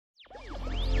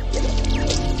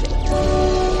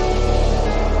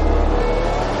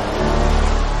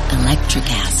Hey,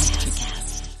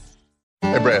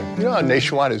 Brad, you know how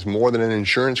Nationwide is more than an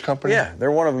insurance company? Yeah,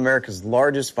 they're one of America's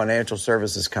largest financial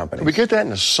services companies. We get that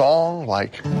in a song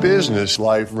like business,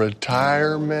 life,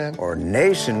 retirement. Or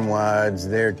Nationwide's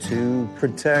there to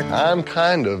protect. I'm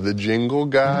kind of the jingle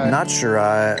guy. Not sure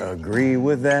I agree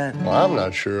with that. Well, I'm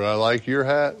not sure I like your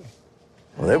hat.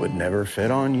 Well, it would never fit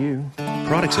on you.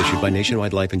 Products issued by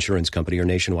Nationwide Life Insurance Company or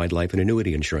Nationwide Life and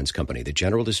Annuity Insurance Company. The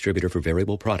general distributor for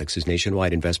variable products is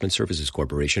Nationwide Investment Services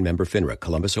Corporation, member FINRA,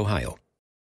 Columbus, Ohio.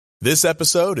 This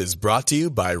episode is brought to you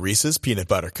by Reese's Peanut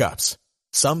Butter Cups.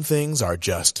 Some things are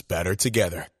just better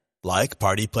together, like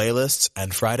party playlists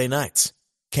and Friday nights,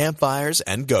 campfires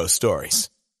and ghost stories,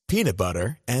 peanut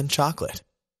butter and chocolate.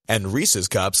 And Reese's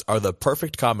Cups are the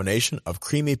perfect combination of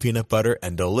creamy peanut butter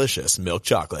and delicious milk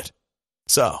chocolate.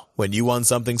 So, when you want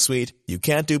something sweet, you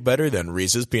can't do better than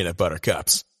Reese's Peanut Butter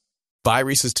Cups. Buy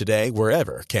Reese's today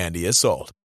wherever candy is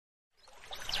sold.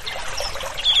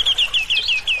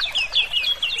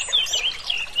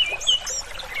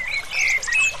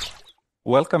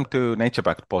 Welcome to Nature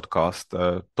Backed Podcast,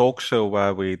 a talk show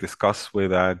where we discuss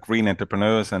with green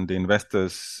entrepreneurs and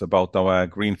investors about our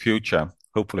green future,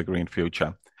 hopefully green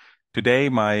future. Today,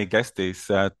 my guest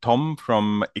is Tom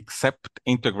from Accept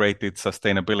Integrated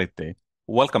Sustainability.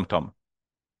 Welcome, Tom.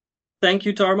 Thank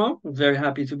you, Tarmo. I'm very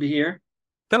happy to be here.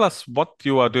 Tell us what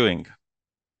you are doing.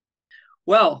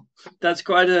 Well, that's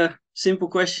quite a simple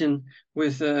question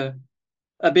with a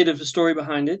bit of a story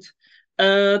behind it.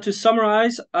 To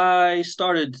summarize, I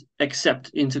started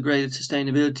Accept Integrated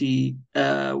Sustainability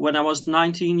when I was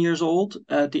 19 years old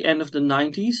at the end of the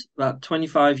 90s, about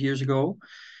 25 years ago.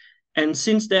 And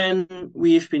since then,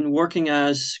 we've been working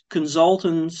as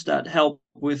consultants that help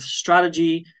with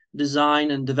strategy,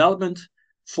 design, and development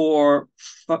for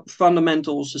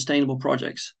fundamental sustainable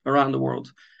projects around the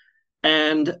world.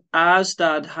 And as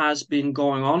that has been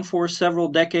going on for several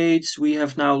decades, we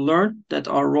have now learned that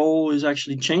our role is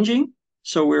actually changing.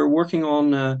 So we're working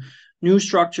on new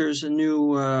structures and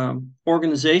new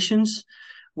organizations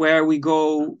where we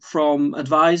go from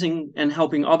advising and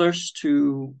helping others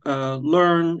to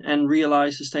learn and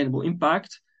realize sustainable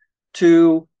impact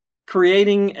to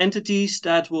creating entities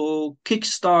that will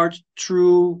kickstart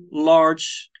true,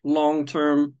 large,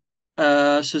 long-term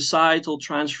societal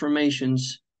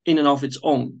transformations in and of its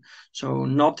own. So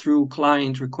not through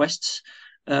client requests.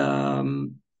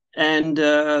 And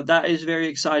that is a very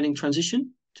exciting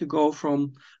transition to go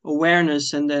from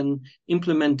awareness and then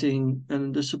implementing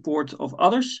the support of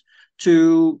others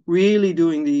to really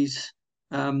doing these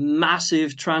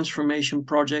massive transformation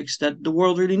projects that the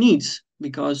world really needs,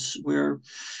 because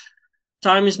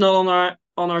time is not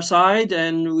on our side,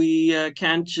 and we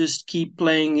can't just keep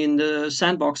playing in the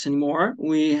sandbox anymore.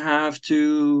 We have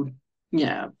to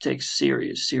take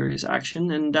serious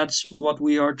action, and that's what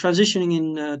we are transitioning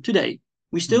in today.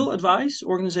 We still advise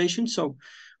organizations, so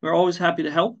we're always happy to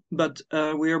help, but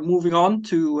we are moving on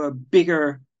to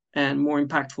bigger and more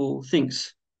impactful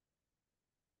things.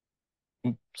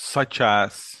 Such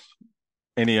as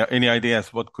any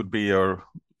ideas what could be your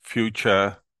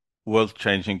future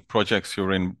world-changing projects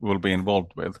will be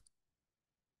involved with?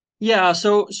 Yeah,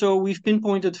 so we've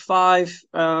pinpointed 5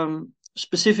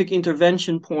 specific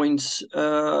intervention points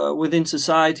within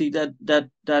society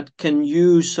that can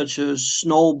use such a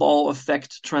snowball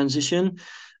effect transition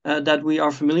that we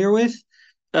are familiar with.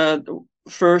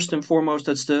 First and foremost,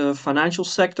 that's the financial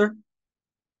sector,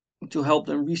 to help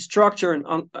them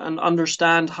restructure and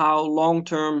understand how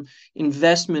long-term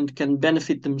investment can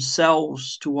benefit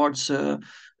themselves towards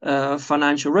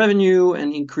financial revenue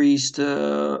and increased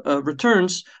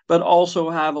returns, but also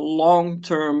have a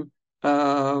long-term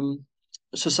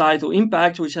societal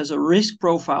impact, which has a risk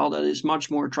profile that is much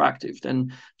more attractive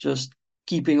than just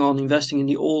keeping on investing in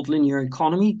the old linear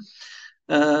economy.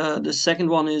 The second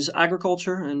one is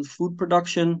agriculture and food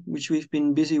production, which we've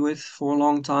been busy with for a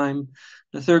long time.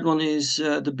 The third one is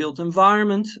the built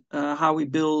environment, how we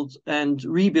build and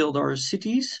rebuild our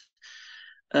cities.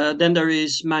 Then there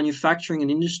is manufacturing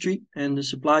and industry and the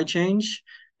supply chain.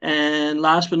 And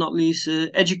last but not least,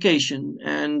 education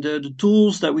and the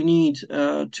tools that we need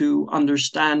to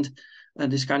understand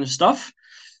this kind of stuff.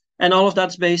 And all of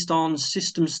that's based on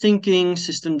systems thinking,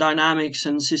 system dynamics,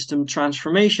 and system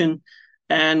transformation.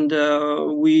 And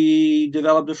we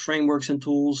developed the frameworks and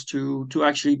tools to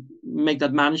actually make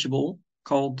that manageable,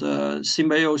 called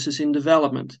Symbiosis in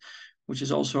Development, which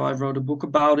is also, I wrote a book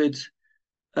about it.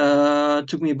 It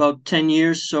took me about 10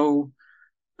 years, so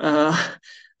that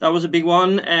was a big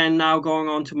one. And now going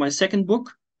on to my second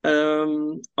book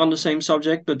on the same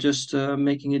subject, but just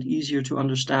making it easier to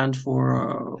understand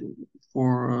for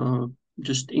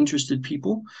just interested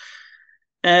people.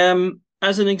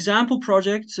 As an example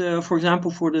project, for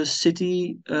example, for the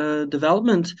city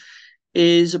development,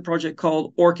 is a project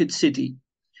called Orchid City.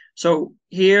 So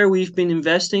here we've been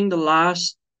investing the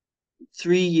last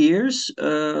 3 years,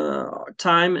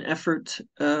 time and effort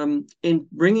in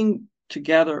bringing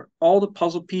together all the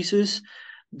puzzle pieces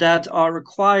that are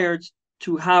required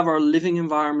to have our living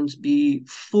environments be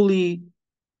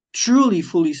truly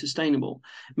fully sustainable,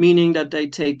 meaning that they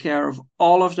take care of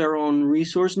all of their own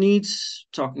resource needs,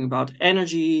 talking about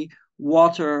energy,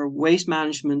 water, waste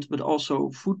management, but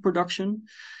also food production.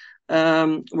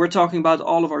 We're talking about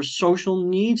all of our social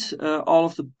needs, all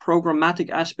of the programmatic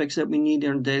aspects that we need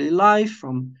in daily life,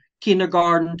 from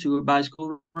kindergarten to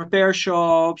bicycle repair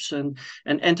shops and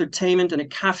entertainment and a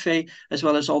cafe, as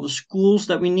well as all the schools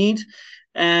that we need,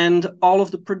 and all of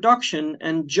the production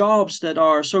and jobs that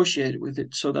are associated with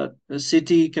it, so that the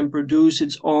city can produce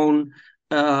its own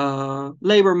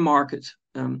labor market.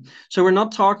 So we're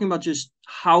not talking about just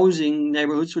housing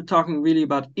neighborhoods, we're talking really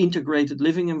about integrated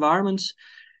living environments.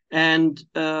 And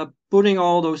putting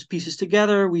all those pieces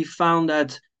together, we found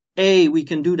that we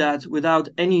can do that without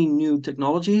any new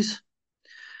technologies.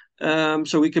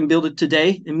 So we can build it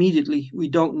today, immediately. We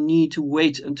don't need to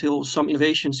wait until some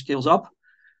innovation scales up.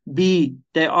 B,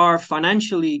 they are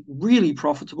financially really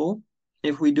profitable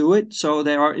if we do it. So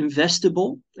they are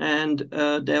investable, and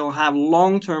they'll have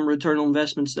long-term return on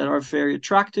investments that are very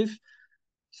attractive.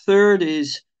 Third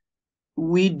is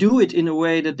we do it in a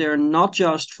way that they're not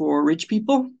just for rich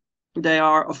people. They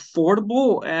are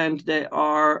affordable, and they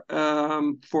are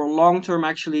for long term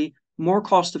actually more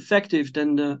cost effective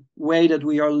than the way that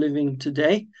we are living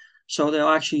today. So they'll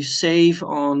actually save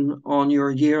on your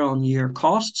year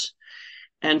costs.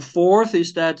 And fourth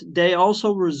is that they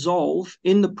also resolve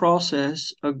in the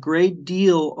process a great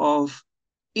deal of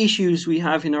issues we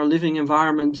have in our living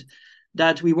environment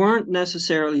that we weren't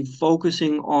necessarily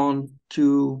focusing on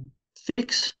to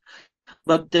fix,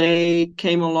 but they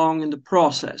came along in the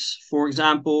process. For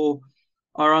example,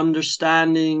 our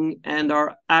understanding and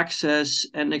our access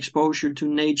and exposure to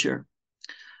nature,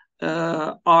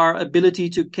 our ability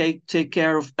to take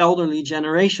care of elderly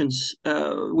generations,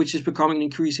 which is becoming an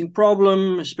increasing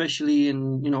problem, especially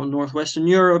in Northwestern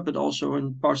Europe, but also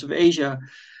in parts of Asia.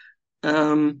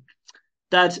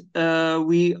 That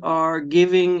we are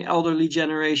giving elderly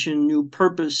generation new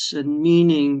purpose and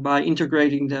meaning by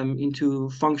integrating them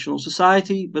into functional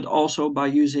society, but also by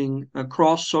using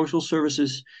cross social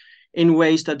services in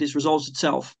ways that this resolves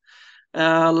itself.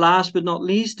 Last but not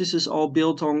least, this is all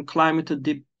built on climate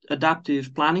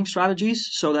adaptive planning strategies,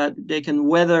 so that they can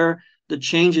weather the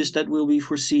changes that we'll be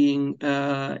foreseeing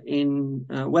in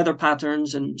weather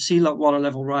patterns and sea water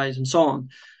level rise and so on.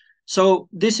 So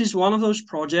this is one of those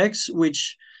projects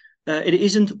which it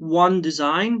isn't one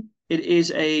design. It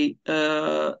is a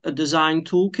design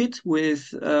toolkit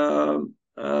with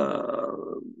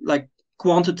like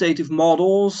quantitative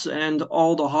models and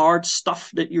all the hard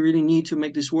stuff that you really need to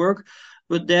make this work.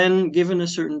 But then given a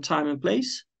certain time and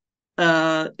place,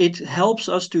 it helps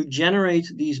us to generate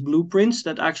these blueprints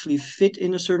that actually fit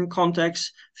in a certain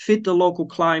context, fit the local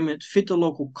climate, fit the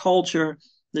local culture,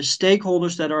 the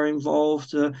stakeholders that are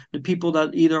involved, the people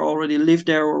that either already live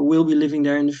there or will be living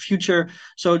there in the future.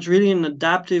 So it's really an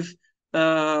adaptive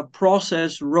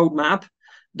process roadmap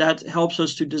that helps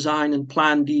us to design and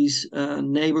plan these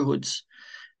neighborhoods.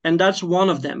 And that's one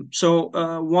of them. So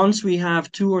once we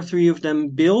have 2 or 3 of them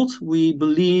built, we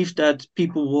believe that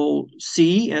people will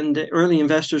see, and the early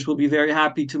investors will be very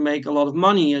happy to make a lot of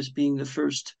money as being the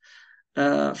first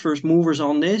movers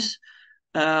on this.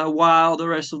 While the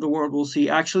rest of the world will see,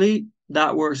 actually,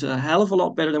 that works a hell of a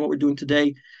lot better than what we're doing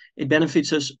today. It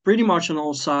benefits us pretty much on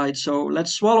all sides. So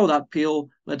let's swallow that pill.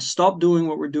 Let's stop doing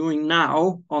what we're doing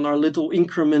now on our little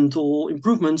incremental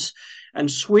improvements and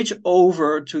switch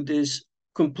over to this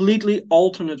completely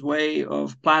alternate way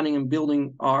of planning and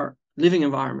building our living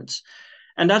environments.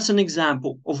 And that's an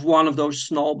example of one of those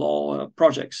snowball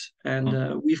projects.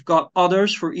 And we've got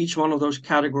others for each one of those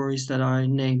categories that I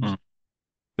named.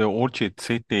 The Orchid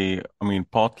City, I mean,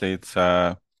 partly it's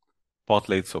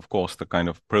of course the kind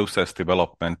of process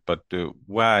development, but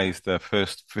where is the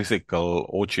first physical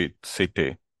Orchid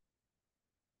City?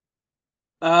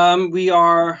 We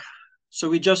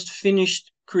just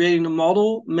finished creating the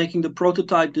model, making the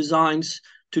prototype designs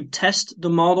to test the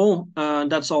model.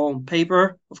 That's all on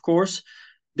paper, of course.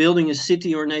 Building a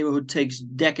city or neighborhood takes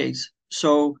decades.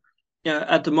 So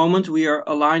at the moment, we are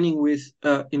aligning with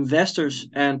investors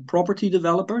and property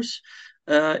developers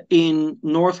in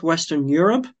Northwestern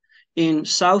Europe, in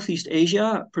Southeast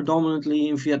Asia, predominantly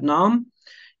in Vietnam,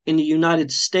 in the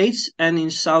United States, and in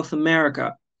South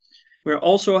America. We're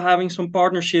also having some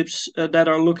partnerships that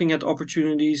are looking at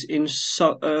opportunities in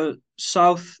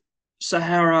South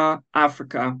Sahara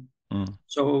Africa.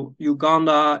 So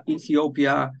Uganda,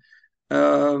 Ethiopia,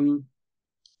 and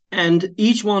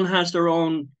each one has their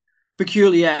own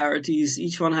peculiarities.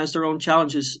 Each one has their own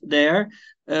challenges there.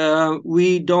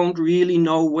 We don't really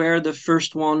know where the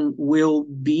first one will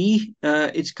be.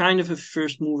 It's kind of a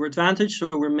first mover advantage. So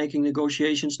we're making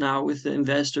negotiations now with the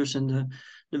investors and the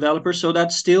developers. So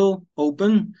that's still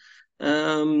open.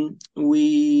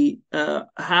 We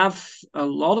have a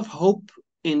lot of hope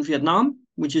in Vietnam,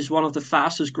 which is one of the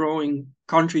fastest growing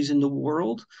countries in the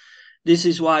world. This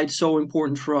is why it's so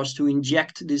important for us to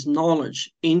inject this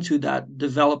knowledge into that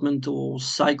developmental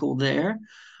cycle there.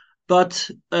 But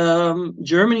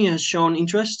Germany has shown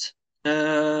interest.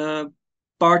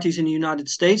 Parties in the United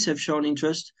States have shown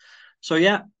interest. So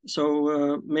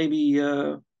maybe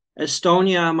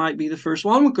Estonia might be the first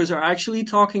one, because they're actually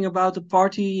talking about a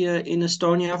party in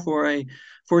Estonia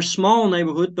for a small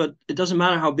neighborhood, but it doesn't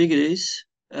matter how big it is.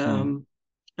 And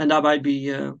that might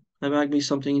be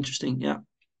something interesting. Yeah.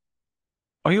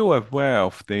 Are you aware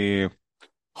of the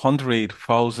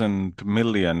 100,000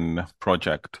 million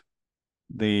project?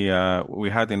 We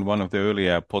had in one of the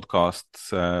earlier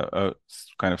podcasts a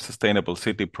kind of sustainable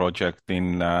city project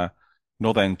in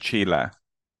northern Chile.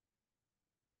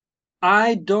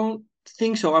 I don't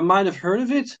think so. I might have heard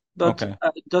of it, but Okay.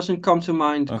 it doesn't come to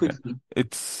mind Okay. quickly.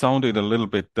 It sounded a little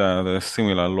bit the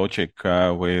similar logic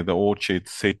with the Orchid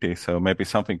City, so maybe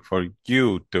something for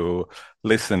you to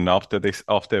listen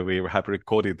after we have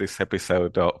recorded this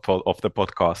episode of the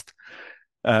podcast.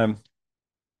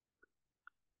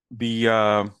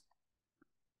 The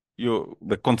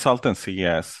consultancy,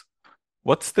 yes.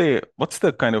 What's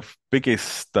the kind of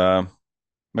biggest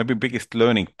biggest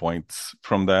learning points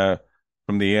from the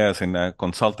years in the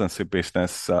consultancy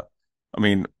business? I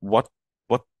mean, what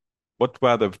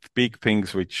were the big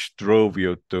things which drove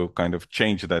you to kind of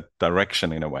change that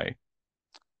direction in a way?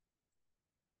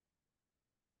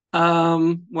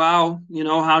 Wow,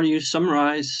 how do you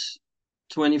summarize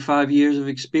 25 years of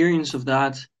experience of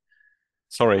that?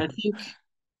 Sorry. I think,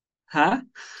 huh?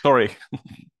 Sorry.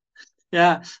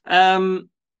 Yeah.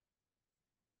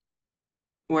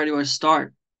 Where do I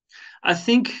start? I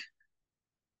think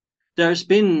there's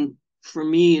been, for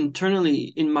me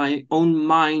internally in my own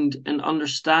mind and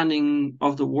understanding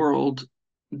of the world,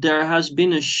 there has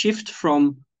been a shift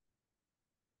from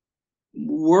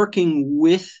working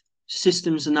with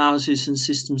systems analysis and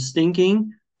systems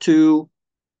thinking to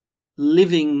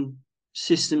living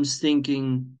systems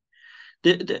thinking.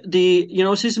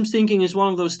 Systems thinking is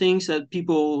one of those things that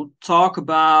people talk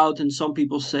about, and some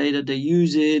people say that they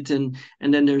use it, and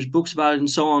then there's books about it and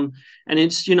so on. And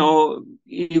it's,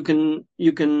 you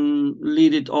can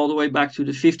lead it all the way back to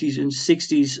the 50s and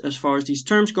 60s as far as these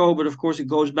terms go, but of course it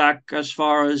goes back as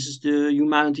far as the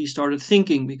humanity started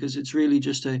thinking, because it's really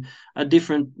just a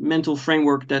different mental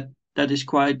framework that is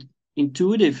quite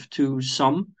intuitive to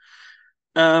some.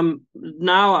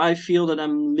 Now I feel that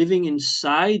I'm living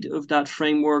inside of that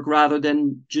framework rather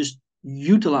than just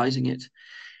utilizing it.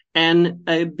 And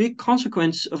a big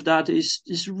consequence of that is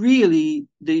really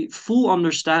the full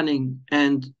understanding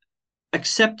and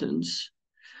acceptance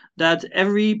that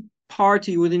every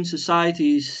party within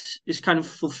society is kind of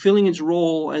fulfilling its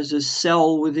role as a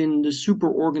cell within the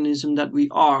superorganism that we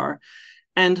are,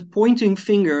 and pointing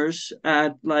fingers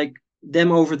at, like,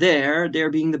 them over there, they're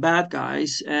being the bad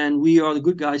guys and we are the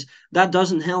good guys, that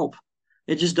doesn't help.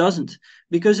 It just doesn't,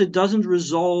 because it doesn't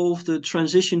resolve the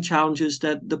transition challenges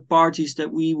that the parties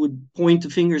that we would point the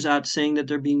fingers at saying that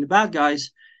they're being the bad guys,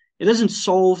 it doesn't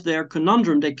solve their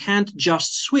conundrum. They can't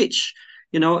just switch.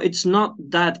 It's not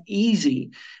that easy.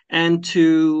 And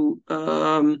to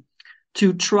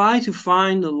try to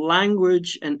find a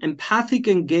language and empathic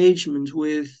engagement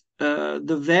with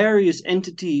the various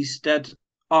entities that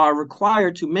are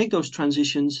required to make those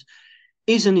transitions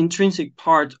is an intrinsic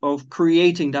part of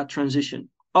creating that transition.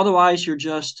 Otherwise, you're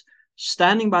just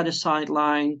standing by the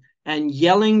sideline and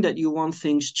yelling that you want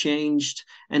things changed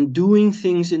and doing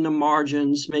things in the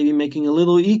margins, maybe making a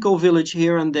little eco-village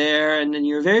here and there, and then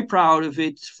you're very proud of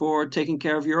it for taking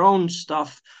care of your own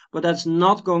stuff, but that's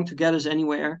not going to get us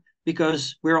anywhere,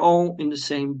 because we're all in the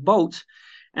same boat.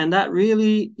 And that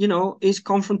really, is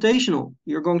confrontational.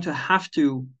 You're going to have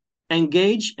to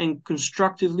engage and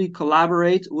constructively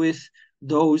collaborate with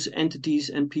those entities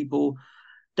and people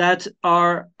that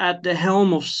are at the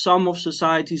helm of some of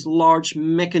society's large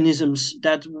mechanisms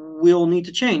that will need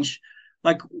to change.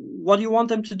 Like, what do you want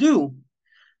them to do?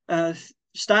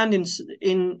 Stand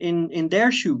in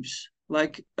their shoes,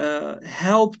 like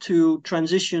help to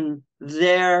transition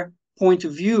their point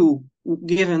of view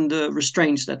given the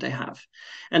restraints that they have.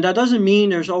 And that doesn't mean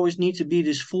there's always need to be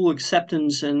this full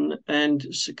acceptance and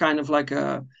kind of like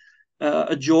a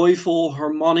joyful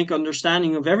harmonic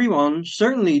understanding of everyone.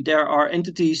 Certainly there are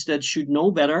entities that should know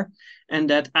better and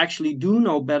that actually do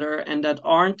know better and that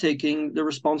aren't taking the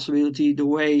responsibility the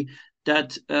way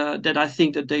that I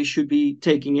think that they should be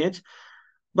taking it.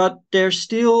 But there's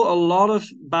still a lot of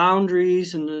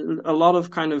boundaries and a lot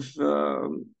of kind of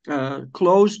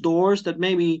closed doors that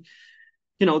maybe,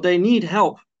 they need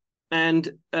help, and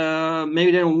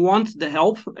maybe they don't want the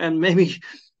help, and maybe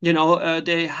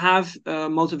they have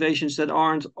motivations that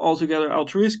aren't altogether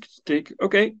altruistic.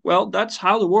 Okay, well, that's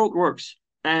how the world works,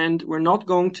 and we're not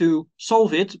going to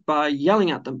solve it by yelling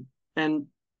at them. And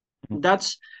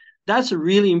that's a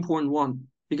really important one,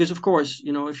 because of course,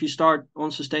 if you start on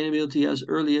sustainability as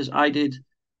early as I did,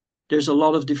 there's a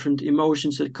lot of different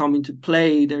emotions that come into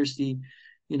play. There's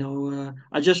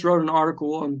I just wrote an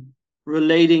article on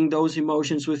relating those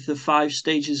emotions with the 5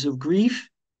 stages of grief.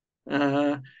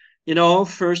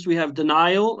 First we have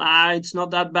denial. It's not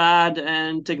that bad,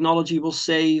 and technology will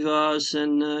save us,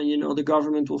 and the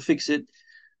government will fix it.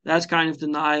 That's kind of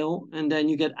denial. And then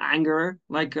you get anger,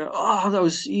 like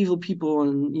those evil people,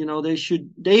 and they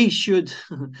should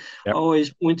Yep.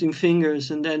 always pointing fingers.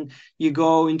 And then you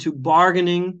go into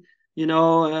bargaining,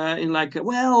 in like,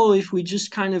 well, if we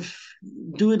just kind of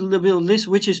do it a little bit of this,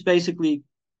 which is basically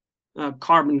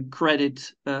carbon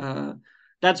credit.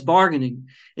 That's bargaining.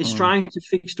 It's trying to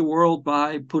fix the world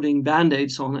by putting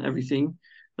band-aids on everything.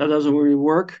 That doesn't really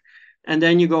work. And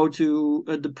then you go to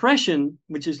depression,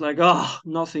 which is like,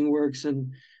 nothing works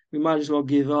and we might as well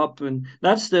give up. And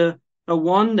that's the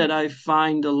one that I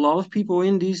find a lot of people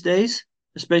in these days,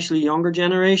 especially younger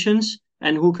generations.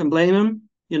 And who can blame them?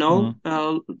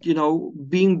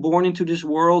 Being born into this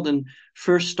world and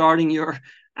first starting your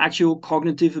actual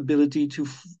cognitive ability to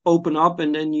open up,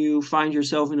 and then you find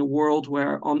yourself in a world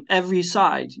where on every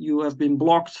side you have been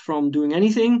blocked from doing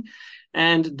anything,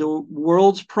 and the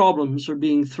world's problems are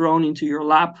being thrown into your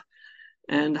lap.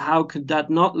 And how could that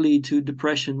not lead to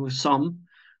depression with some?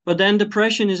 But then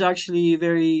depression is actually a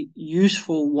very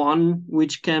useful one,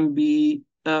 which can be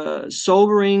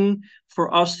sobering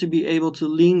for us to be able to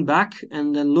lean back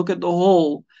and then look at the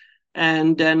whole,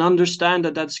 and then understand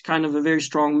that that's kind of a very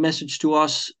strong message to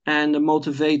us and a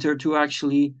motivator to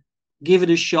actually give it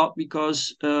a shot,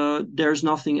 because there's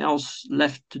nothing else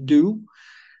left to do.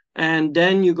 And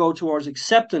then you go towards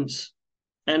acceptance.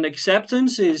 And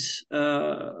acceptance is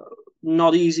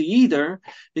not easy either,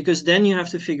 because then you have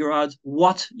to figure out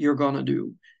what you're going to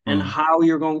do and how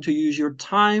you're going to use your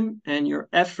time and your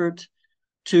effort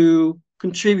to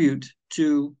contribute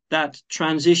to that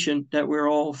transition that we're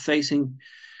all facing.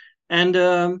 And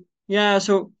so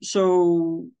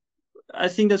I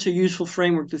think that's a useful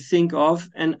framework to think of.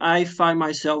 And I find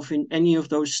myself in any of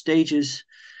those stages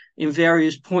in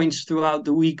various points throughout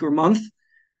the week or month.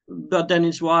 But then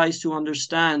it's wise to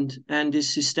understand, and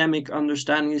this systemic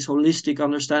understanding, this holistic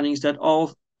understanding, is that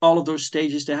all of those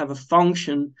stages, they have a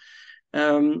function.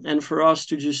 And for us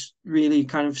to just really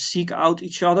kind of seek out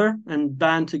each other and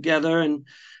band together and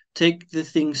take the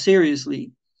thing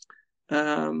seriously.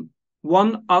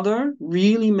 One other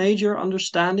really major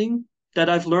understanding that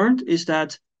I've learned is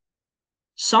that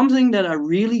something that I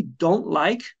really don't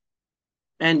like,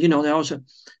 and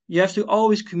you have to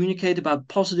always communicate about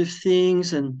positive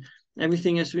things, and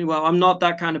everything has to be, well, I'm not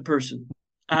that kind of person.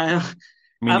 I'm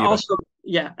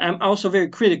also very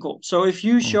critical. So if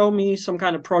you show me some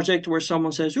kind of project where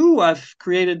someone says, I've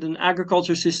created an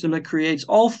agriculture system that creates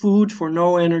all food for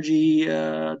no energy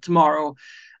tomorrow,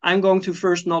 I'm going to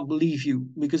first not believe you,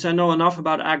 because I know enough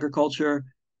about agriculture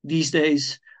these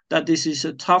days that this is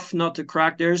a tough nut to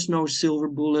crack. There's no silver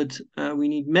bullet. We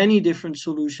need many different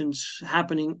solutions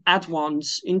happening at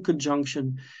once in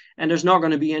conjunction, and there's not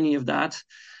going to be any of that.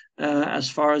 As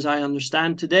far as I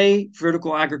understand today,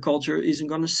 vertical agriculture isn't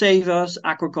going to save us.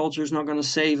 Aquaculture is not going to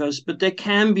save us, but there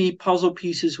can be puzzle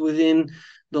pieces within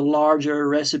the larger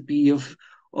recipe of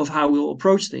how we'll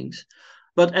approach things.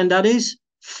 And that is,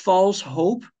 false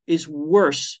hope is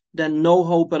worse than no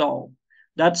hope at all.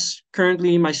 That's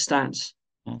currently my stance.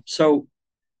 So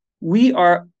we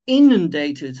are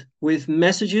inundated with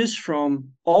messages from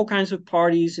all kinds of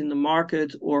parties in the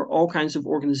market or all kinds of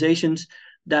organizations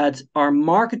that are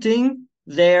marketing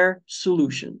their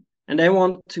solution, and they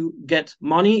want to get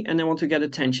money and they want to get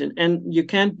attention, and you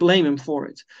can't blame them for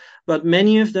it. But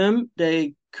many of them,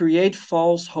 they create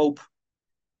false hope,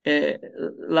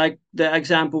 like the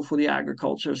example for the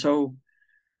agriculture. So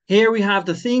Here we have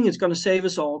the thing, it's going to save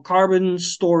us all. Carbon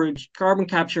storage, carbon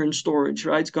capture and storage,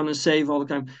 right? It's going to save all the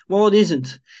time. Well, it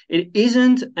isn't. It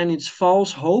isn't, and it's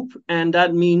false hope. And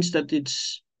that means that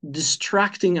it's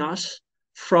distracting us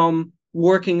from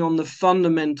working on the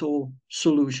fundamental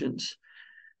solutions.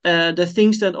 The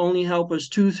things that only help us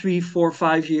 2, 3, 4,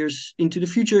 5 years into the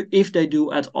future, if they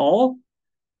do at all,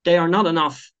 they are not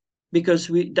enough, because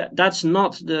that's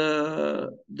not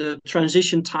the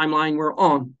transition timeline we're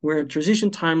on. We're a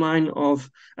transition timeline of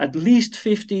at least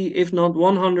 50, if not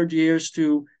 100 years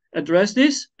to address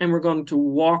this, and we're going to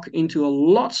walk into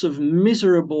lots of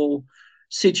miserable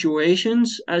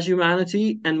situations as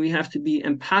humanity, and we have to be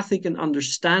empathic and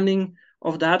understanding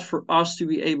of that for us to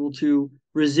be able to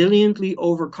resiliently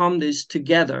overcome this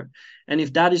together. And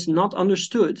if that is not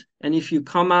understood, and if you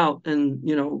come out and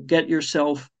get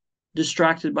yourself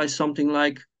distracted by something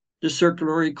like the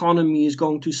circular economy is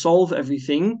going to solve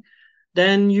everything,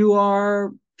 then you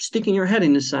are sticking your head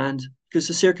in the sand, because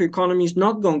the circular economy is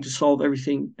not going to solve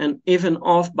everything. And even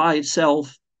off by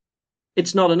itself,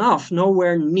 it's not enough,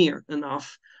 nowhere near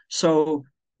enough. So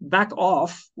back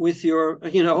off with your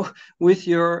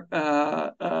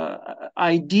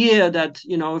idea that,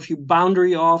 if you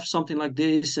boundary off something like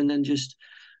this and then just,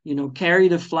 carry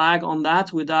the flag on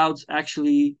that without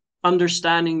actually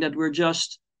understanding that we're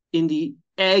just in the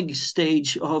egg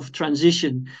stage of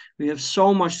transition. We have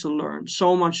so much to learn,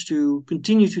 so much to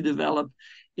continue to develop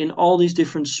in all these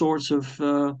different sorts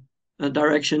of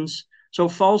directions. So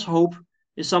false hope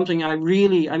is something I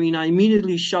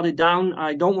immediately shut it down.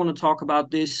 I don't want to talk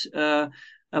about this,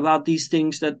 about these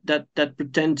things that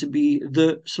pretend to be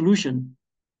the solution.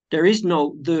 There is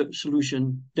no the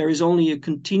solution. There is only a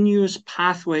continuous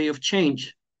pathway of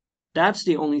change. That's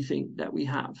the only thing that we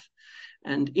have.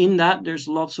 And in that, there's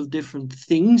lots of different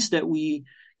things that we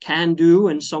can do,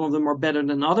 and some of them are better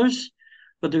than others,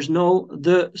 but there's no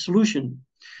the solution.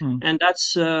 And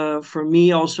that's, for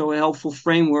me, also a helpful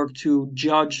framework to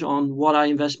judge on what I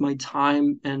invest my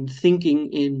time and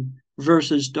thinking in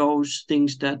versus those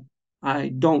things that I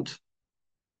don't.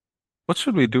 What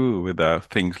should we do with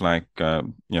things like,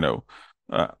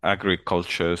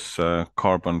 agriculture's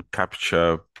carbon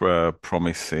capture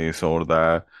promises, or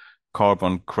the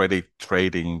carbon credit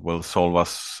trading will solve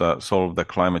the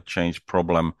climate change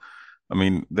problem? I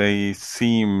mean, they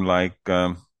seem like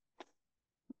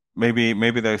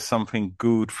maybe there's something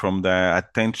good from the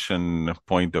attention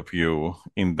point of view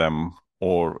in them,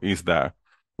 or is there?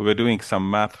 We were doing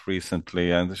some math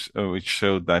recently, and which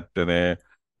showed that the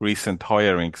recent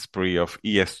hiring spree of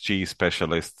ESG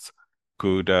specialists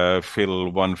could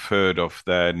fill 1/3 of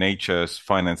the nature's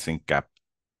financing gap.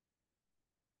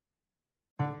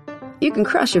 You can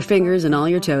cross your fingers and all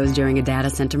your toes during a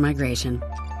data center migration.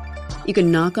 You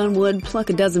can knock on wood, pluck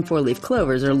a dozen four-leaf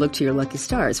clovers, or look to your lucky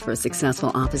stars for a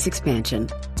successful office expansion.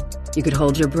 You could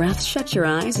hold your breath, shut your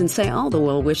eyes, and say all the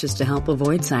well wishes to help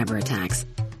avoid cyber attacks.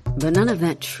 But none of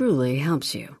that truly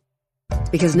helps you.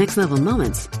 Because next level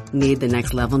moments need the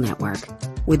next level network,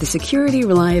 with the security,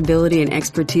 reliability, and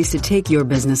expertise to take your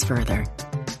business further.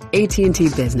 AT&T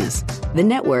Business, the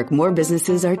network more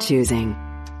businesses are choosing.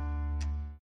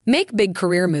 Make big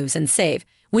career moves and save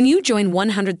when you join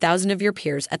 100,000 of your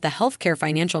peers at the Healthcare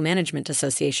Financial Management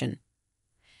Association.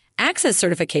 Access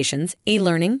certifications,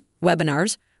 e-learning,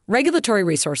 webinars, regulatory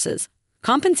resources,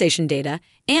 compensation data,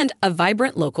 and a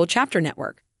vibrant local chapter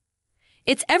network.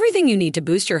 It's everything you need to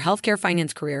boost your healthcare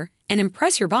finance career and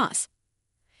impress your boss.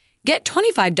 Get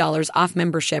 $25 off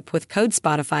membership with code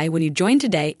Spotify when you join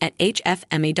today at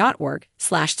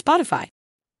hfma.org/Spotify.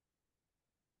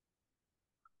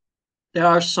 There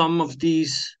are some of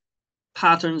these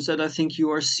patterns that I think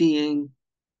you are seeing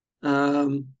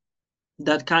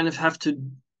that kind of have to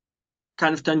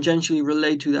kind of tangentially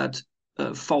relate to that.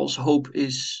 False hope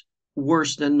is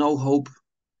worse than no hope.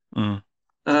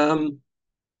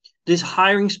 This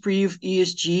hiring spree of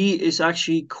ESG is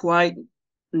actually quite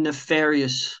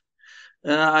nefarious.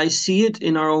 I see it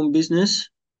in our own business.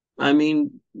 I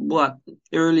mean,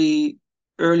 early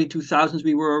 2000s,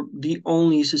 we were the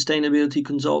only sustainability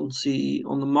consultancy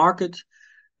on the market.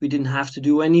 We didn't have to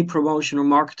do any promotion or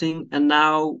marketing, and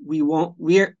now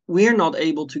we're not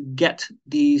able to get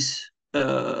these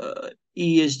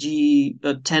ESG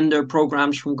tender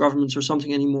programs from governments or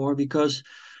something anymore, because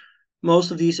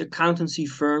most of these accountancy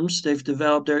firms, they've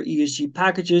developed their ESG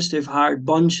packages, they've hired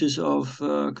bunches of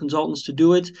consultants to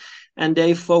do it, and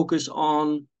they focus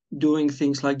on doing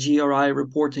things like GRI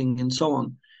reporting and so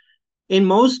on. In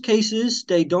most cases,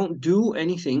 they don't do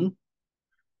anything.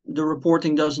 The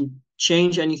reporting doesn't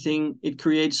change anything. It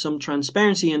creates some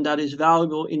transparency, and that is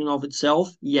valuable in and of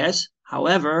itself, yes.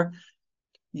 However,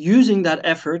 using that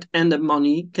effort and the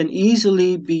money can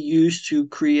easily be used to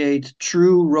create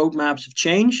true roadmaps of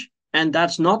change. And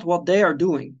that's not what they are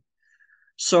doing.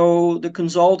 So the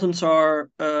consultants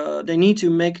they need to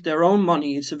make their own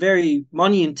money. It's a very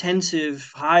money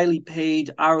intensive, highly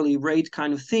paid hourly rate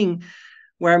kind of thing,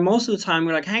 where most of the time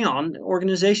we're like, hang on,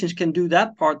 organizations can do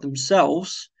that part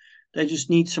themselves. They just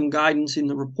need some guidance in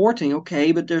the reporting.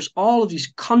 Okay, but there's all of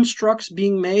these constructs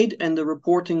being made, and the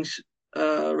reporting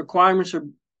requirements are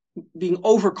being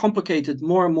overcomplicated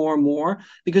more and more and more,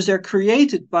 because they're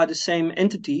created by the same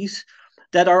entities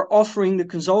that are offering the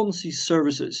consultancy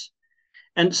services.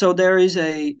 And so there is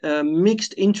a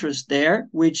mixed interest there,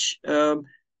 which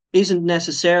isn't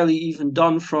necessarily even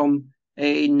done from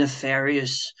a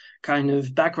nefarious kind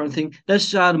of background thing.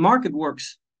 That's how the market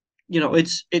works.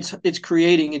 It's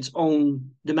creating its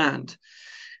own demand.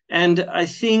 And I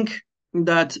think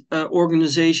that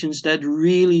organizations that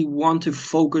really want to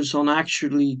focus on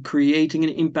actually creating an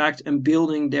impact and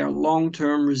building their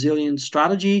long-term resilient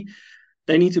strategy,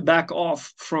 they need to back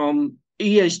off from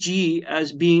ESG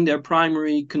as being their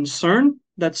primary concern.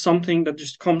 That's something that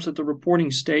just comes at the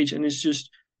reporting stage and is just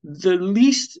the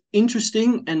least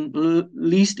interesting and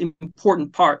least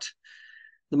important part.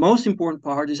 The most important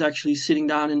part is actually sitting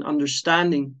down and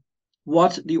understanding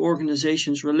what the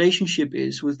organization's relationship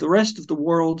is with the rest of the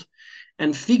world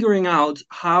and figuring out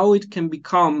how it can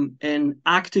become an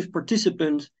active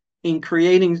participant in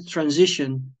creating the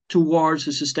transition towards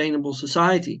a sustainable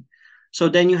society. So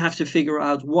then you have to figure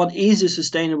out what is a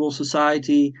sustainable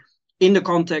society in the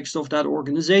context of that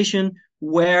organization.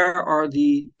 Where are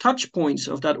the touch points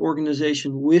of that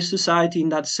organization with society in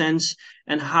that sense?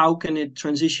 And how can it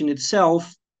transition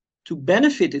itself to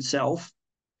benefit itself,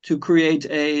 to create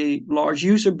a large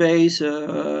user base,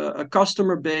 a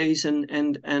customer base,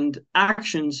 and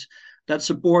actions that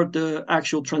support the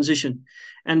actual transition?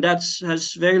 And that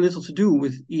has very little to do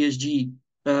with ESG.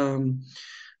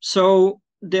 So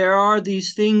there are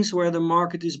these things where the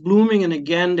market is blooming, and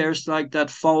again, there's like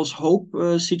that false hope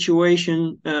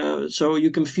situation. So you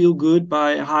can feel good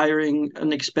by hiring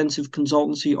an expensive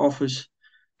consultancy office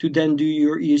to then do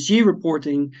your ESG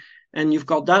reporting, and you've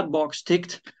got that box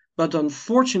ticked. But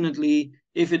unfortunately,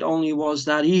 if it only was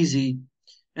that easy,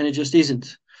 and it just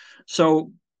isn't.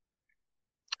 So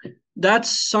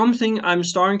that's something I'm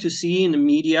starting to see in the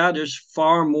media. There's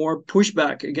far more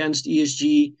pushback against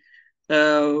ESG.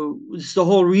 It's the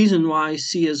whole reason why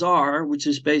CSR, which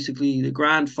is basically the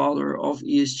grandfather of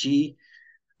ESG,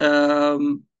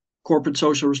 corporate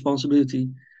social responsibility,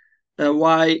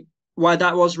 why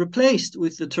that was replaced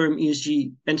with the term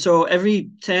ESG. And so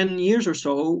every 10 years or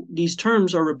so, these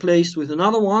terms are replaced with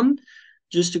another one,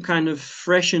 just to kind of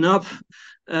freshen up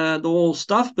the whole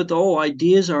stuff. But the whole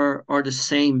ideas are the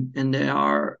same, and they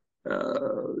are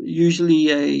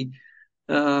usually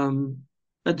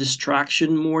a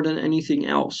distraction more than anything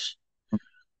else.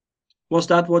 Was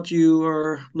that what you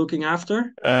were looking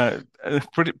after?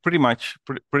 Pretty much.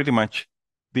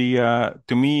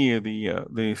 To me,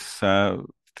 this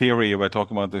theory we're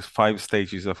talking about, this 5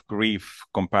 stages of grief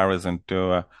comparison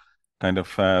to kind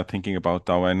of thinking about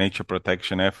our nature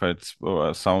protection efforts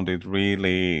sounded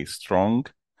really strong.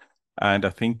 And I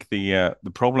think the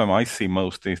problem I see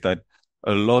most is that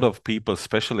a lot of people,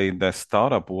 especially in the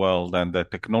startup world and the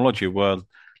technology world,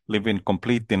 live in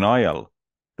complete denial.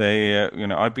 They,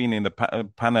 I've been in the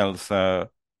panels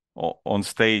on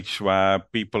stage where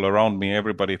people around me,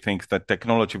 everybody thinks that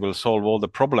technology will solve all the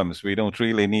problems. We don't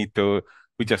really need to,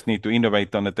 we just need to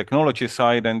innovate on the technology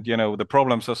side, and, the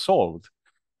problems are solved.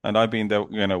 And I've been the,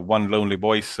 one lonely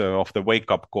voice of the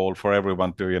wake-up call for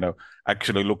everyone to,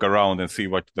 actually look around and see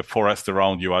what the forest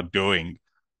around you are doing.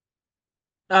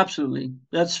 Absolutely.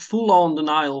 That's full-on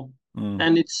denial.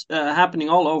 And it's happening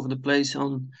all over the place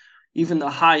on even the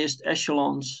highest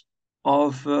echelons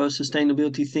of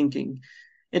sustainability thinking.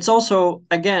 It's also,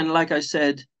 again, like I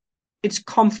said, it's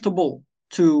comfortable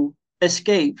to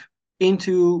escape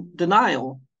into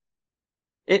denial.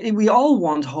 We all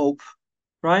want hope,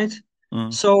 right?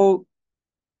 So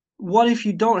what if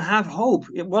you don't have hope?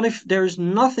 What if there's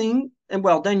nothing? And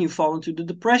well, then you fall into the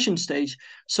depression stage.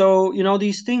 So,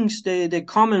 these things, they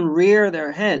come and rear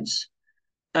their heads.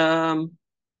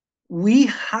 We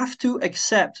have to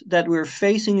accept that we're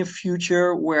facing a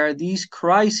future where these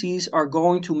crises are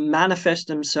going to manifest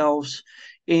themselves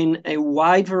in a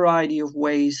wide variety of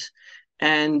ways.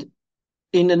 And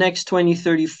in the next 20,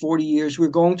 30, 40 years, we're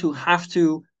going to have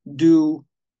to do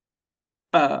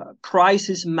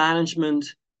crisis management,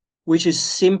 which is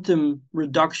symptom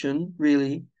reduction,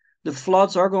 really. The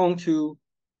floods are going to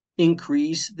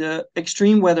increase. The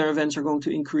extreme weather events are going to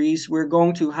increase. We're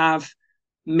going to have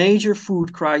major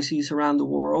food crises around the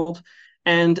world.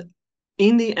 And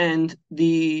in the end,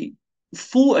 the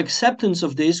full acceptance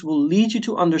of this will lead you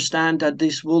to understand that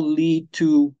this will lead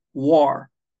to war.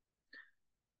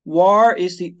 War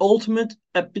is the ultimate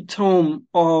epitome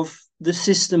of the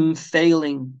system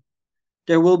failing.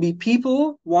 There will be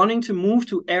people wanting to move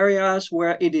to areas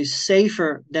where it is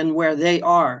safer than where they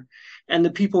are. And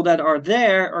the people that are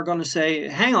there are going to say,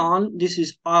 hang on, this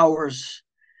is ours.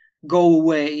 Go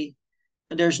away.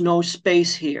 There's no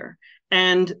space here.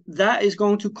 And that is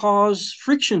going to cause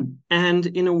friction. And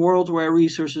in a world where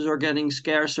resources are getting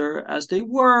scarcer as they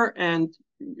were and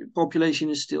population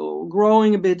is still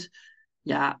growing a bit,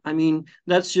 yeah, I mean,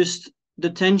 that's just the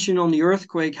tension on the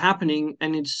earthquake happening.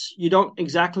 And you don't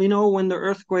exactly know when the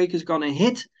earthquake is going to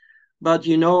hit, but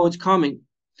you know it's coming.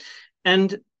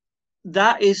 And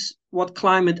that is what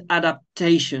climate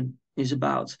adaptation is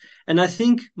about. And I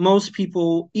think most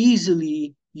people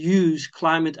easily use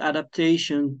climate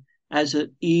adaptation as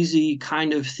an easy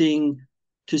kind of thing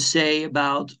to say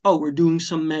about, oh, we're doing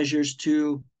some measures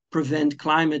to prevent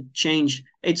climate change.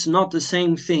 It's not the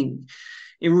same thing.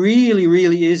 It really,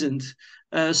 really isn't.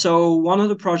 So one of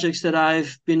the projects that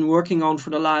I've been working on for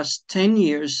the last 10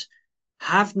 years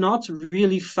have not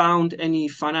really found any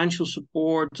financial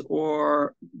support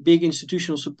or big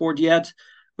institutional support yet,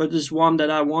 but there's one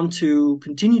that I want to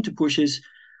continue to push is,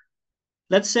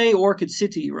 let's say Orchid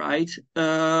City, right?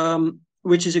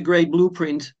 Which is a great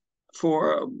blueprint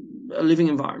for a living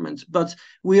environment. But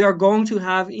we are going to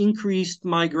have increased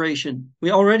migration.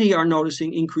 We already are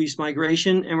noticing increased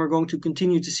migration, and we're going to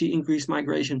continue to see increased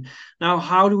migration. Now,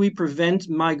 how do we prevent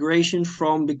migration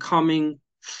from becoming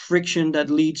friction that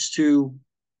leads to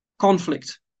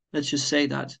conflict? Let's just say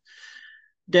that.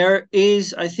 There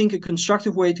is, I think, a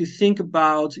constructive way to think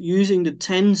about using the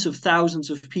tens of thousands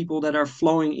of people that are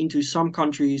flowing into some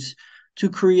countries to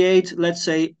create, let's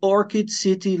say, Orchid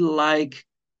City-like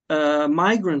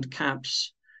migrant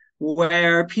camps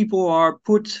where people are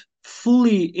put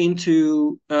fully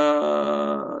into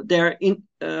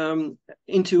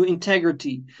into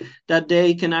integrity, that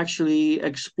they can actually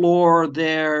explore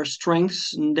their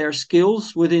strengths and their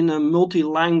skills within a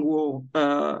multilingual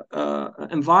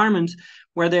environment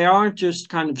where they aren't just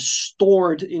kind of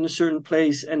stored in a certain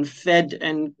place and fed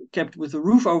and kept with a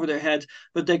roof over their head,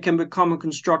 but they can become a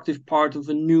constructive part of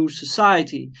a new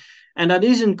society. And that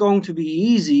isn't going to be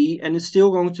easy, and it's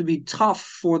still going to be tough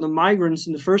for the migrants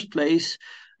in the first place,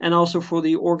 and also for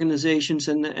the organizations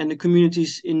and the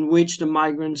communities in which the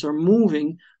migrants are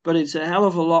moving. But it's a hell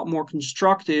of a lot more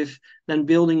constructive than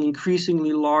building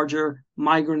increasingly larger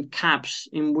migrant camps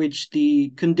in which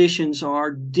the conditions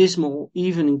are dismal,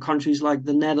 even in countries like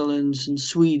the Netherlands and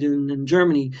Sweden and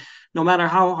Germany, no matter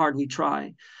how hard we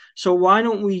try. So why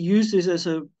don't we use this as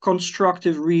a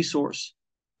constructive resource?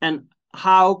 And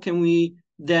how can we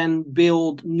then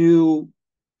build new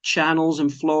channels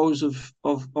and flows of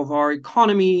our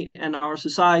economy and our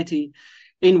society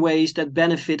in ways that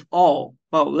benefit all?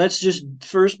 Well, let's just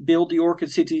first build the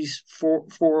Orchid Cities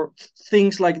for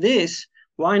things like this.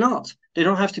 Why not? They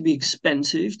don't have to be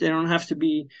expensive. They don't have to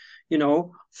be,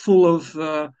 full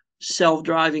of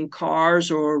self-driving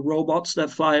cars or robots that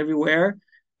fly everywhere.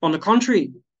 On the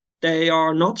contrary, they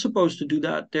are not supposed to do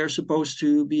that. They're supposed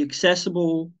to be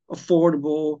accessible,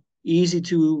 affordable, easy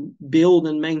to build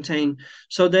and maintain.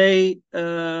 So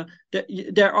there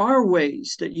are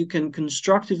ways that you can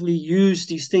constructively use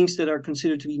these things that are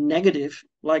considered to be negative,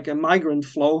 like a migrant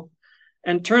flow,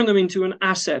 and turn them into an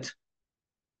asset.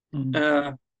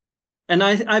 Mm. And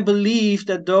I believe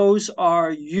that those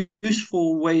are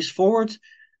useful ways forward,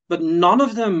 but none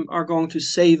of them are going to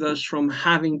save us from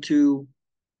having to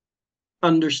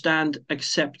understand,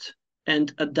 accept,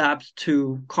 and adapt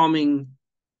to coming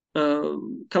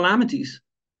calamities.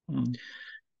 Mm.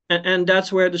 And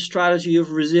that's where the strategy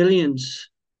of resilience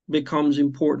becomes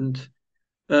important.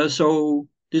 So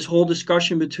this whole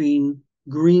discussion between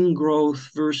green growth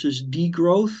versus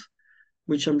degrowth,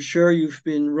 which I'm sure you've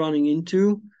been running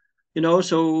into,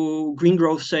 so green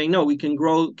growth saying, no, we can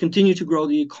continue to grow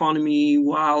the economy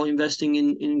while investing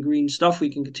in green stuff.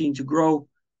 We can continue to grow.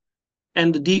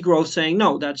 And the degrowth saying,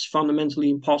 no, that's fundamentally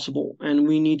impossible. And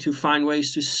we need to find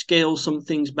ways to scale some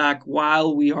things back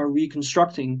while we are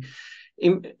reconstructing.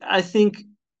 I think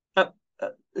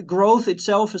growth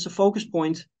itself is a focus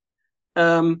point.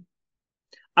 I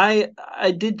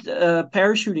did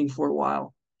parachuting for a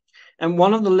while. And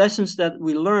one of the lessons that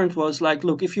we learned was like,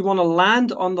 look, if you want to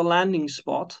land on the landing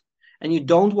spot and you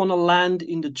don't want to land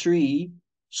in the tree,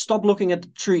 stop looking at the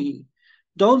tree.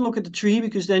 Don't look at the tree,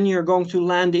 because then you're going to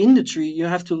land in the tree. You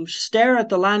have to stare at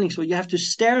the landing spot. You have to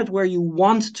stare at where you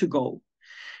want to go.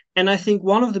 And I think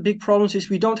one of the big problems is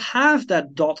we don't have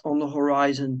that dot on the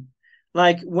horizon.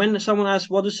 Like when someone asks,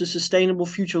 what does a sustainable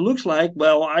future looks like?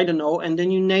 Well, I don't know. And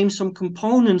then you name some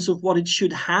components of what it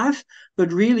should have.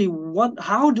 But really,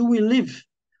 how do we live?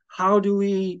 How do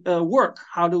we work?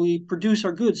 How do we produce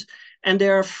our goods? And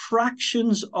there are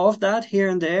fractions of that here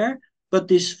and there. But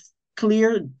this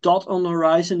clear dot on the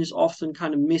horizon is often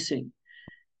kind of missing.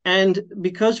 And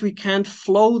because we can't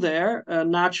flow there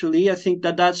naturally, I think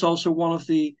that that's also one of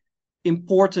the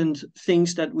important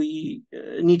things that we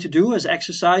need to do as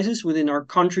exercises within our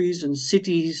countries and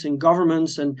cities and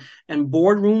governments and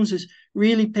boardrooms, is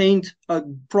really paint a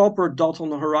proper dot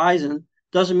on the horizon.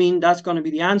 Doesn't mean that's going to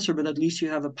be the answer, but at least you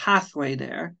have a pathway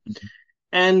there. Mm-hmm.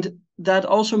 And that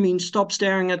also means stop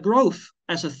staring at growth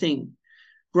as a thing.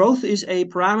 Growth is a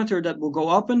parameter that will go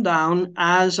up and down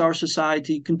as our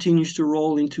society continues to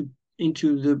roll into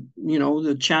the,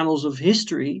 the channels of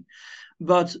history.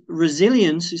 But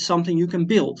resilience is something you can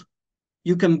build.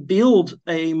 You can build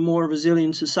a more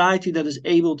resilient society that is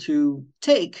able to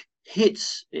take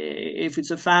hits, if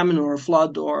it's a famine or a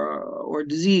flood or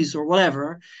disease or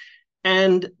whatever.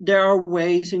 And there are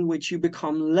ways in which you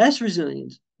become less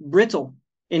resilient, brittle,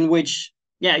 in which,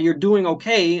 you're doing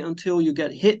okay until you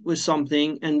get hit with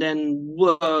something, and then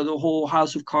the whole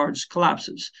house of cards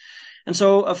collapses. And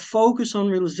so a focus on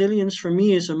resilience for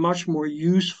me is a much more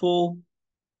useful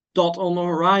dot on the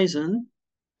horizon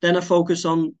than a focus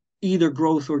on either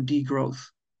growth or degrowth.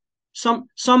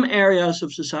 Some areas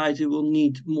of society will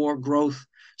need more growth.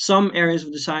 Some areas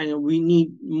of society we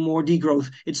need more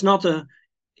degrowth. It's not an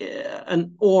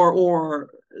or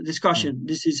discussion.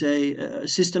 This is a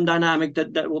system dynamic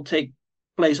that will take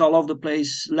place all over the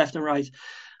place, left and right.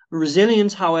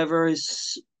 Resilience, however,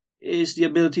 is the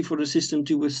ability for the system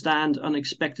to withstand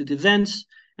unexpected events,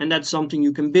 and that's something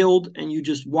you can build, and you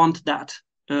just want that.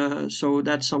 So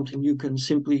that's something you can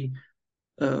simply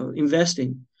invest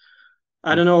in.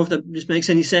 I don't know if this makes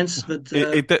any sense, but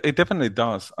it definitely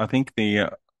does. I think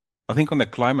on the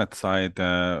climate side,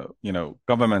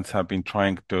 governments have been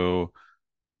trying to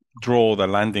draw the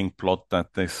landing plot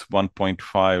at this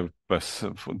 1.5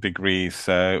 degrees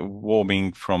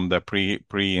warming from the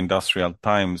pre-industrial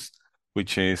times,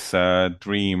 which is a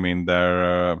dream in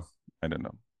their I don't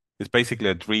know. It's basically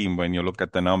a dream when you look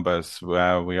at the numbers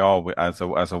where we are as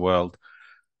a world.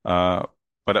 But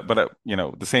the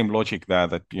same logic there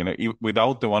that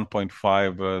without the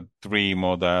 1.5 dream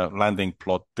or the landing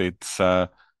plot, it's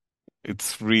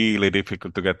really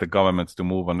difficult to get the governments to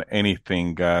move on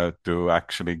anything to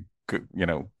actually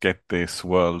get this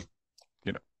world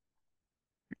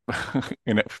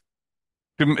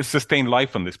to sustain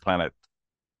life on this planet.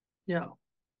 Yeah.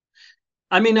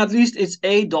 I mean, at least it's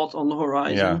a dot on the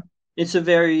horizon. Yeah. It's a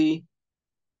very...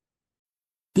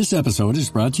 This episode is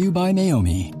brought to you by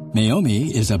Meiomi.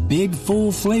 Meiomi is a big,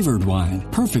 full-flavored wine,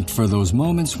 perfect for those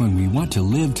moments when we want to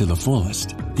live to the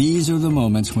fullest. These are the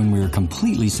moments when we're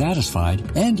completely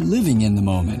satisfied and living in the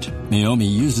moment. Meiomi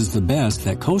uses the best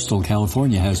that coastal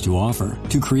California has to offer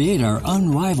to create our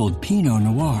unrivaled Pinot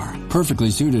Noir,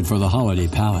 perfectly suited for the holiday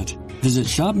palate. Visit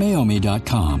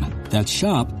shopmeiomi.com. That's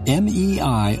shop,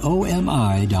 MEIOMI.com.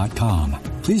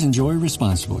 Please enjoy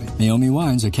responsibly. Meiomi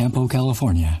Wines of Campo,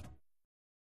 California.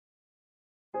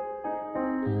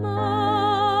 My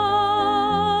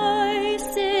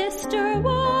sister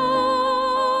won't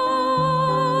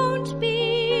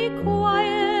be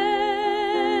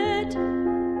quiet,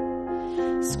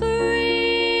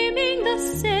 screaming the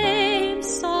same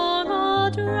song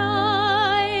all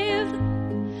drive,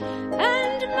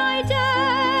 and my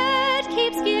dad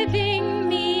keeps giving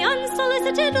me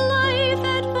unsolicited life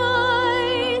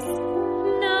advice.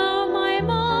 Now my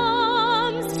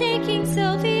mom's taking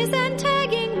selfies and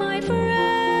tagging my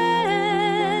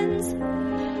friends,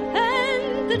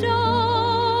 and the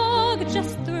dog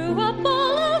just threw up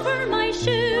all over my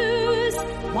shoes.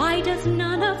 Why does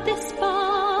none of this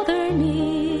bother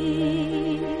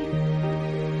me?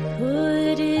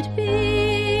 Could it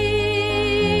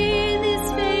be this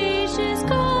spacious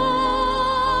comfy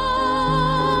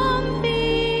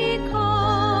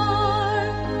car?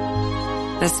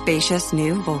 The spacious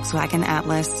new Volkswagen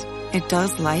Atlas. It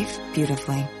does life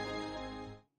beautifully.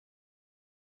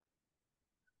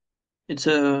 It's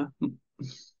a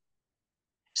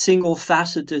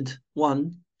single-faceted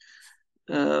one,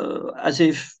 as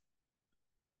if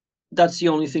that's the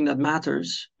only thing that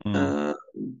matters.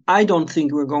 I don't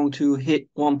think we're going to hit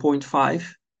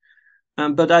 1.5,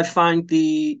 but I find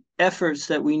the efforts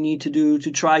that we need to do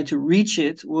to try to reach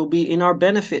it will be in our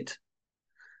benefit.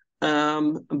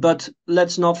 But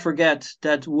let's not forget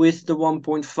that with the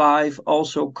 1.5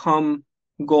 also come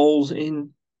goals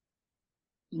in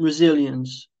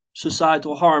resilience,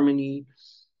 societal harmony,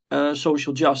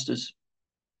 social justice,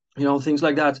 things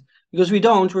like that. Because we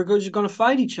don't, we're just going to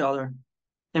fight each other,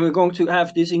 and we're going to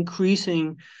have this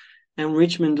increasing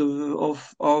enrichment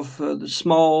of the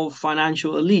small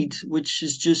financial elite, which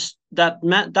is just that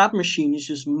machine is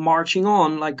just marching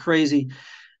on like crazy,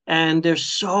 and there's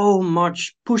so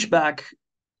much pushback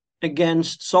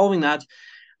against solving that.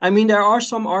 I mean, there are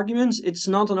some arguments. It's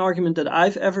not an argument that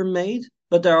I've ever made,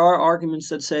 but there are arguments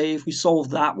that say if we solve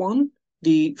that one,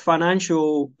 the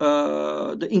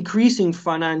increasing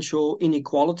financial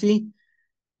inequality,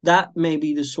 that may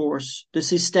be the source, the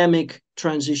systemic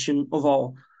transition of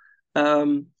all.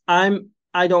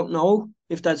 I don't know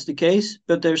if that's the case,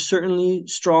 but there's certainly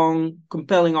strong,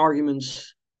 compelling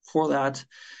arguments for that.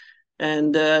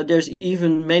 And there's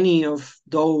even many of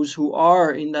those who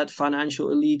are in that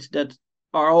financial elite that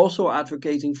are also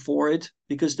advocating for it,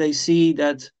 because they see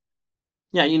that,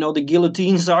 the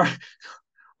guillotines are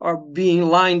being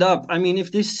lined up. I mean,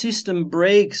 if this system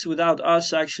breaks without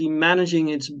us actually managing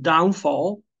its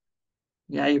downfall,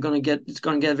 it's going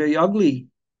to get very ugly.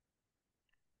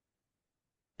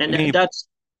 And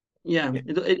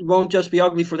it won't just be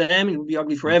ugly for them, it will be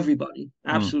ugly for everybody.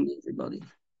 Absolutely everybody.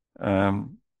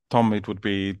 Tom, it would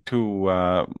be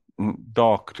too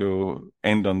dark to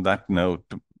end on that note.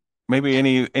 Maybe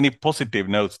any positive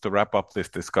notes to wrap up this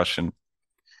discussion?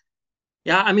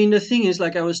 Yeah, I mean, the thing is,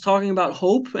 like I was talking about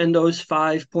hope and those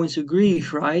 5 points of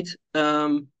grief, right?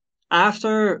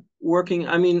 After working,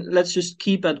 I mean, let's just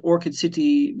keep at Orchid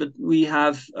City, but we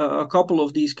have a couple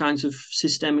of these kinds of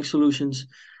systemic solutions.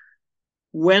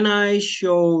 When I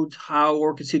showed how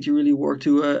Orchid City really worked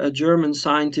to a German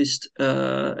scientist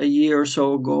a year or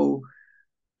so ago,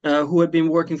 who had been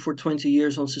working for 20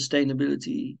 years on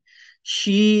sustainability,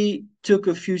 she took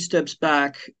a few steps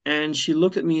back and she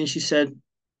looked at me and she said,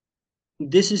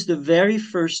 this is the very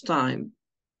first time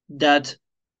that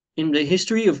in the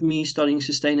history of me studying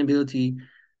sustainability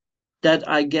that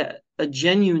I get a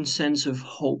genuine sense of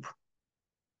hope.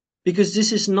 Because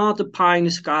this is not a pie in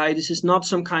the sky. This is not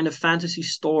some kind of fantasy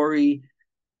story.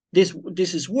 This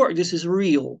is work. This is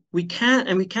real. We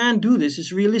can do this.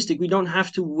 It's realistic. We don't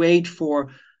have to wait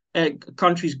for a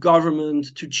country's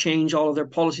government to change all of their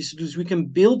policies to do this. We can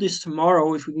build this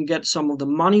tomorrow if we can get some of the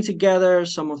money together,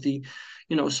 some of the,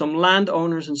 some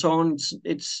landowners and so on.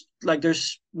 It's like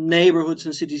there's neighborhoods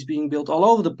and cities being built all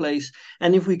over the place.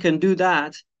 And if we can do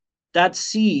that, that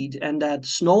seed and that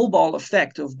snowball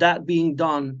effect of that being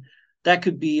done, that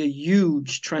could be a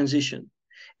huge transition.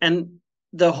 And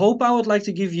the hope I would like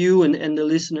to give you and the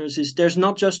listeners is there's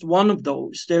not just one of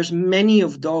those. There's many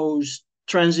of those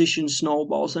transition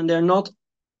snowballs, and they're not,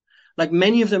 like,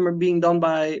 many of them are being done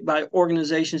by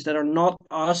organizations that are not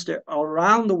us. They're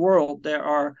around the world. There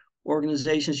are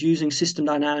organizations using system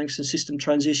dynamics and system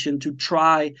transition to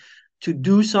try to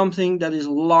do something that is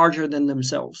larger than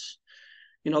themselves.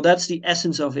 That's the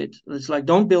essence of it. It's like,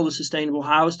 don't build a sustainable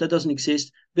house that doesn't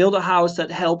exist. Build a house that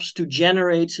helps to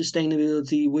generate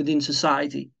sustainability within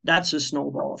society. That's a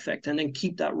snowball effect, and then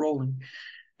keep that rolling.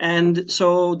 And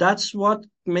so that's what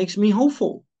makes me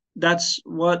hopeful. That's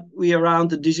what we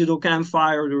around the digital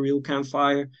campfire, the real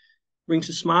campfire, brings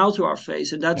a smile to our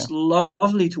face. And that's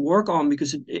lovely to work on,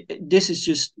 because this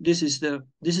is the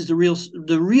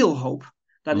real hope.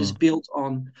 That is built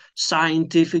on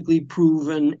scientifically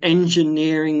proven,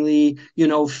 engineeringly,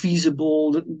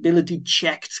 feasibility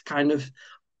checked kind of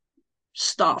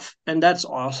stuff. And that's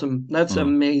awesome. That's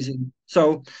amazing.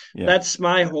 So that's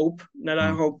my hope, that I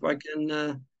hope I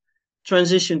can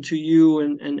transition to you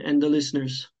and the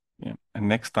listeners. Yeah. And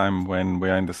next time when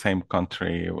we are in the same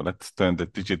country, let's turn the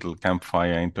digital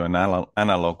campfire into an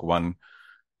analog one.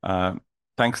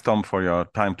 Thanks, Tom, for your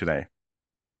time today.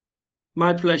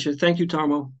 My pleasure. Thank you,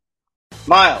 Tarmo.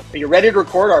 Miles, are you ready to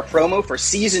record our promo for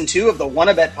Season 2 of the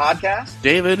Wannabet podcast?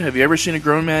 David, have you ever seen a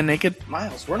grown man naked?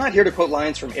 Miles, we're not here to quote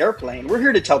lines from Airplane. We're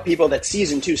here to tell people that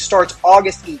Season 2 starts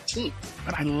August 18th.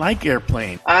 But I like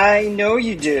Airplane. I know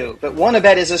you do, but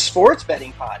Wannabet is a sports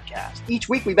betting podcast. Each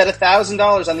week we bet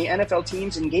 $1,000 on the NFL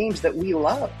teams and games that we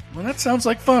love. Well, that sounds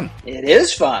like fun. It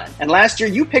is fun. And last year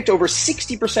you picked over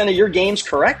 60% of your games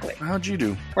correctly. How'd you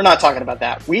do? We're not talking about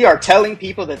that. We are telling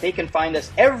people that they can find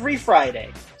us every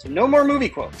Friday. So no more movie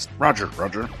quotes. Roger.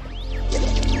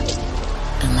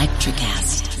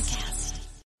 Electricast.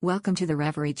 Welcome to the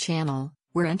Reverie Channel,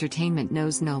 where entertainment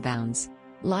knows no bounds.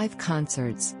 Live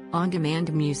concerts,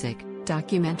 on-demand music,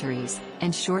 documentaries,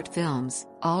 and short films,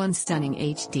 all in stunning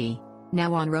HD.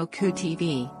 Now on Roku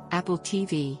TV, Apple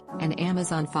TV, and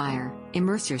Amazon Fire.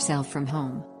 Immerse yourself from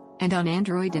home. And on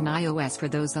Android and iOS for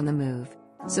those on the move.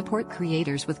 Support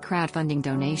creators with crowdfunding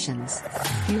donations.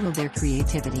 Fuel their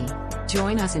creativity.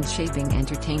 Join us in shaping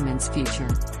entertainment's future.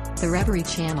 The Reverie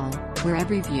Channel, where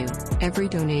every view, every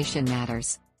donation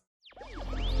matters.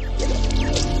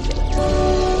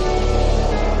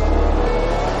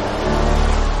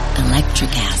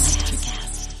 Electricast.